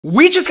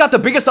We just got the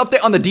biggest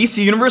update on the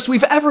DC universe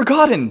we've ever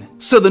gotten.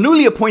 So the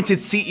newly appointed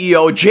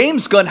CEO,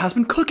 James Gunn, has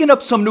been cooking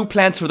up some new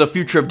plans for the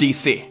future of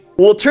DC.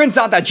 Well, it turns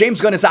out that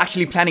James Gunn is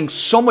actually planning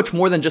so much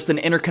more than just an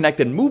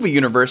interconnected movie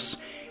universe.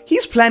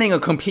 He's planning a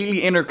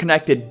completely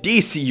interconnected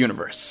DC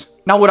universe.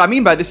 Now, what I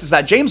mean by this is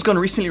that James Gunn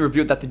recently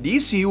revealed that the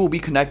DCU will be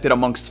connected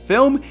amongst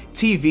film,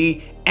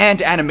 TV,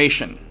 and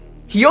animation.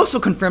 He also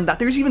confirmed that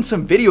there's even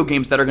some video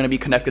games that are going to be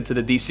connected to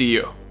the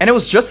DCU. And it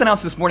was just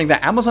announced this morning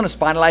that Amazon is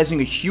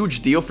finalizing a huge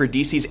deal for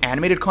DC's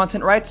animated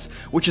content rights,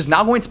 which is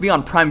now going to be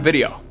on Prime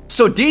Video.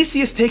 So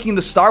DC is taking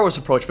the Star Wars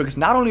approach because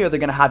not only are they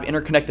going to have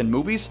interconnected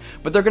movies,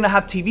 but they're going to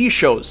have TV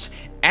shows,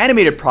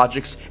 animated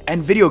projects,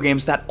 and video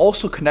games that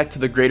also connect to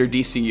the greater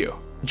DCU.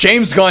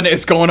 James Gunn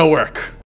is going to work.